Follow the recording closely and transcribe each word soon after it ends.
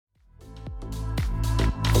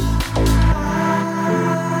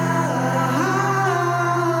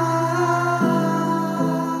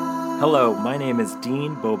Hello, my name is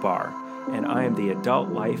Dean Bobar, and I am the Adult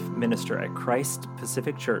Life Minister at Christ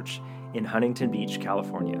Pacific Church in Huntington Beach,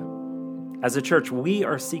 California. As a church, we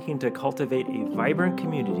are seeking to cultivate a vibrant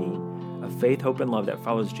community of faith, hope, and love that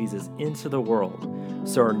follows Jesus into the world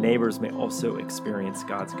so our neighbors may also experience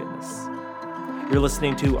God's goodness. You're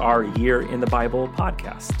listening to our Year in the Bible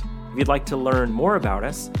podcast. If you'd like to learn more about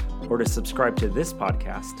us or to subscribe to this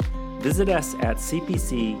podcast, visit us at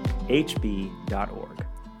cpchb.org.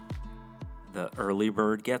 The early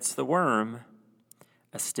bird gets the worm.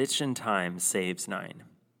 A stitch in time saves 9.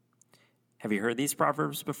 Have you heard these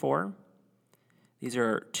proverbs before? These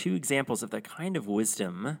are two examples of the kind of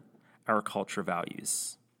wisdom our culture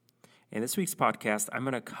values. In this week's podcast, I'm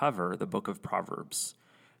going to cover the book of Proverbs,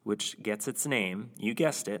 which gets its name, you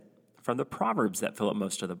guessed it, from the proverbs that fill up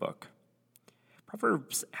most of the book.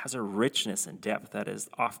 Proverbs has a richness and depth that is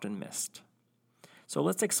often missed. So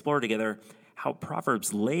let's explore together how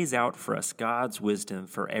Proverbs lays out for us God's wisdom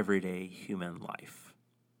for everyday human life.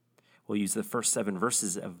 We'll use the first 7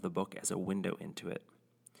 verses of the book as a window into it.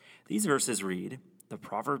 These verses read, "The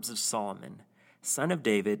Proverbs of Solomon, son of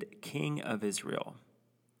David, king of Israel.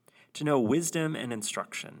 To know wisdom and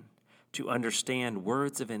instruction, to understand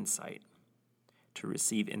words of insight, to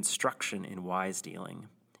receive instruction in wise dealing,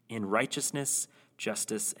 in righteousness,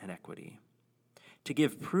 justice, and equity, to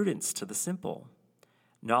give prudence to the simple,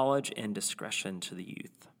 knowledge and discretion to the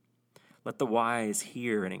youth. Let the wise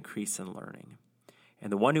hear and increase in learning,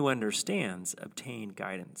 and the one who understands obtain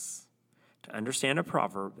guidance. To understand a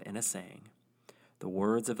proverb and a saying, the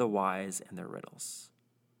words of the wise and their riddles.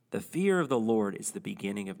 The fear of the Lord is the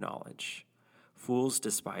beginning of knowledge. Fools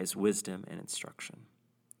despise wisdom and instruction."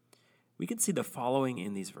 We can see the following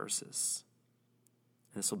in these verses.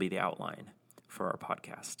 This will be the outline for our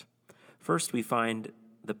podcast. First, we find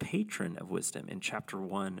the patron of wisdom in chapter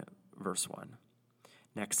 1, verse 1.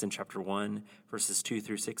 Next, in chapter 1, verses 2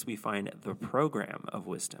 through 6, we find the program of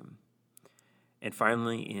wisdom. And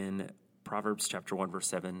finally, in Proverbs chapter 1, verse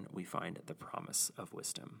 7, we find the promise of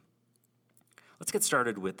wisdom. Let's get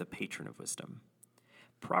started with the patron of wisdom.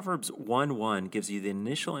 Proverbs 1:1 gives you the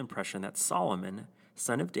initial impression that Solomon,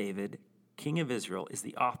 son of David, king of Israel, is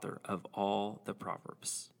the author of all the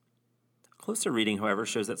Proverbs. Closer reading, however,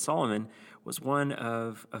 shows that Solomon was one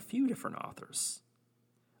of a few different authors.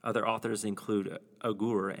 Other authors include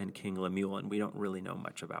Agur and King Lemuel, and we don't really know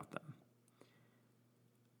much about them.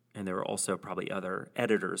 And there were also probably other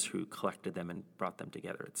editors who collected them and brought them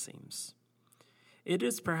together, it seems. It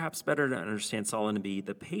is perhaps better to understand Solomon to be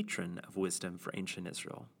the patron of wisdom for ancient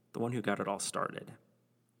Israel, the one who got it all started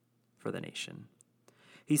for the nation.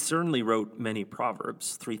 He certainly wrote many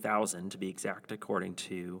proverbs, 3,000 to be exact, according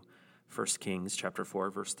to 1 Kings chapter 4,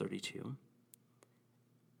 verse 32.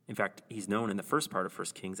 In fact, he's known in the first part of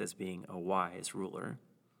 1 Kings as being a wise ruler.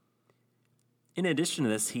 In addition to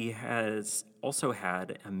this, he has also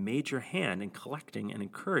had a major hand in collecting and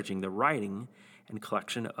encouraging the writing and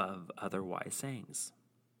collection of other wise sayings.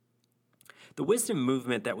 The wisdom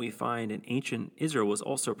movement that we find in ancient Israel was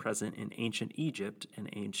also present in ancient Egypt and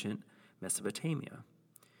ancient Mesopotamia.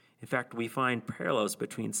 In fact, we find parallels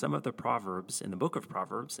between some of the proverbs in the book of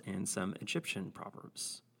Proverbs and some Egyptian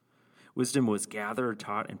proverbs. Wisdom was gathered,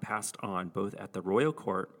 taught, and passed on both at the royal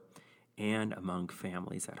court and among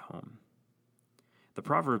families at home. The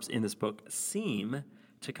proverbs in this book seem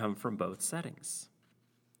to come from both settings.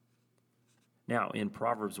 Now, in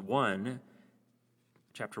Proverbs 1,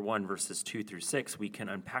 chapter 1, verses 2 through 6, we can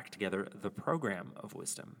unpack together the program of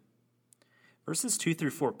wisdom. Verses 2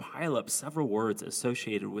 through 4 pile up several words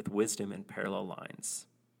associated with wisdom in parallel lines.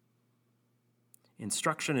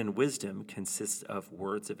 Instruction and wisdom consists of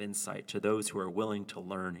words of insight to those who are willing to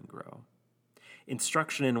learn and grow.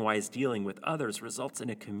 Instruction and wise dealing with others results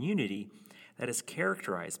in a community that is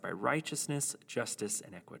characterized by righteousness, justice,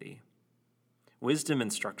 and equity. Wisdom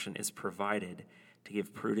instruction is provided to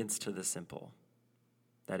give prudence to the simple,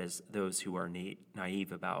 that is, those who are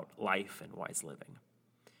naive about life and wise living.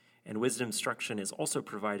 And wisdom instruction is also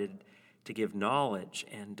provided to give knowledge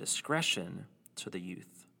and discretion to the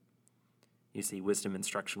youth. You see, wisdom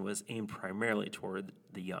instruction was aimed primarily toward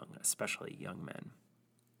the young, especially young men.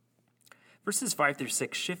 Verses 5 through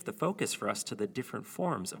 6 shift the focus for us to the different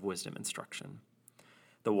forms of wisdom instruction.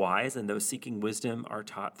 The wise and those seeking wisdom are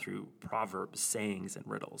taught through proverbs, sayings, and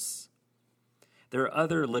riddles. There are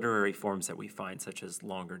other literary forms that we find, such as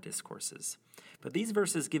longer discourses. But these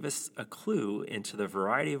verses give us a clue into the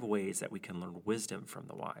variety of ways that we can learn wisdom from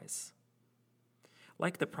the wise.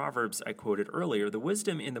 Like the proverbs I quoted earlier, the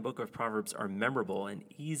wisdom in the book of Proverbs are memorable and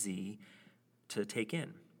easy to take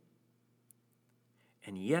in.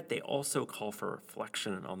 and yet they also call for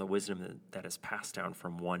reflection on the wisdom that is passed down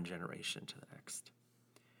from one generation to the next.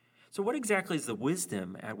 So what exactly is the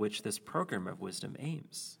wisdom at which this program of wisdom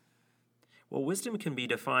aims? Well, wisdom can be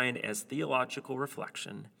defined as theological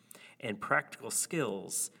reflection and practical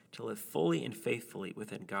skills to live fully and faithfully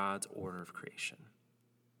within God's order of creation.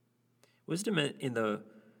 Wisdom in the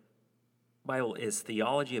Bible is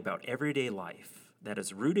theology about everyday life that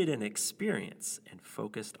is rooted in experience and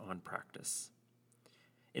focused on practice.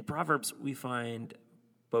 In Proverbs, we find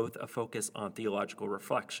both a focus on theological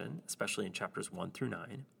reflection, especially in chapters 1 through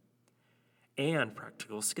 9, and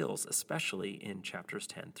practical skills, especially in chapters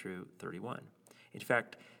 10 through 31. In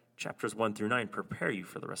fact, chapters 1 through 9 prepare you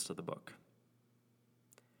for the rest of the book.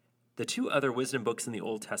 The two other wisdom books in the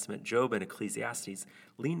Old Testament, Job and Ecclesiastes,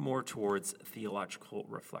 lean more towards theological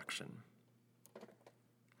reflection.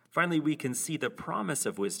 Finally, we can see the promise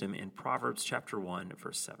of wisdom in Proverbs chapter 1,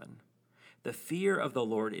 verse 7. The fear of the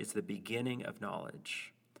Lord is the beginning of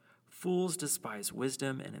knowledge. Fools despise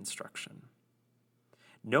wisdom and instruction.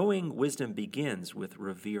 Knowing wisdom begins with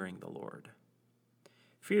revering the Lord.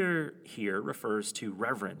 Fear here refers to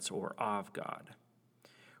reverence or awe of God.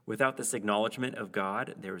 Without this acknowledgement of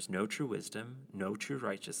God, there is no true wisdom, no true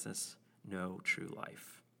righteousness, no true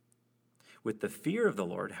life. With the fear of the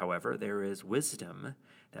Lord, however, there is wisdom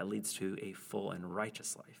that leads to a full and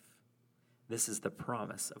righteous life. This is the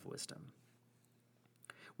promise of wisdom.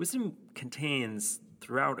 Wisdom contains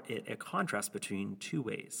throughout it a contrast between two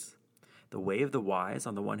ways. The way of the wise,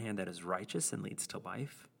 on the one hand, that is righteous and leads to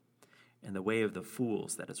life, and the way of the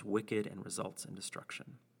fools that is wicked and results in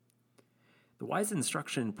destruction. The wise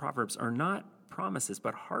instruction in Proverbs are not promises,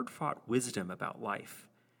 but hard-fought wisdom about life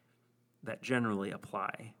that generally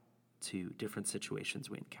apply to different situations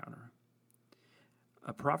we encounter.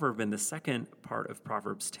 A proverb in the second part of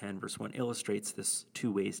Proverbs 10, verse 1, illustrates this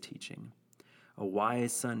two ways teaching. A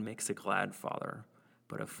wise son makes a glad father,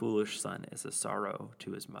 but a foolish son is a sorrow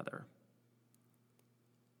to his mother.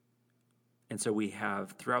 And so we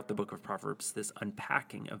have, throughout the book of Proverbs, this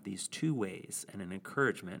unpacking of these two ways and an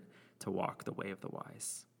encouragement to walk the way of the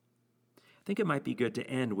wise. I think it might be good to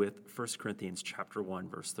end with 1 Corinthians chapter 1,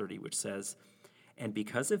 verse 30, which says, "And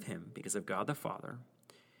because of him, because of God the Father,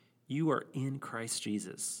 you are in Christ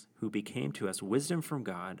Jesus, who became to us wisdom from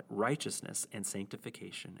God, righteousness and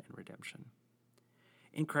sanctification and redemption."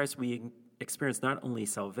 In Christ, we experience not only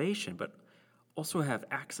salvation, but also have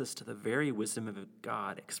access to the very wisdom of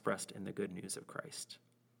God expressed in the good news of Christ.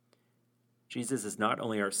 Jesus is not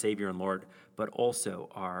only our Savior and Lord, but also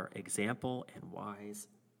our example and wise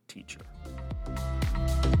teacher.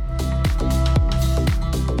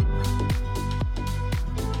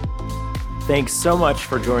 Thanks so much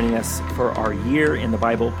for joining us for our Year in the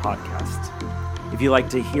Bible podcast. If you'd like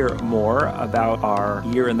to hear more about our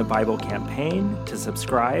Year in the Bible campaign, to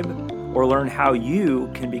subscribe, or learn how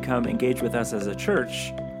you can become engaged with us as a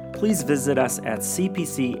church, please visit us at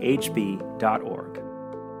cpchb.org.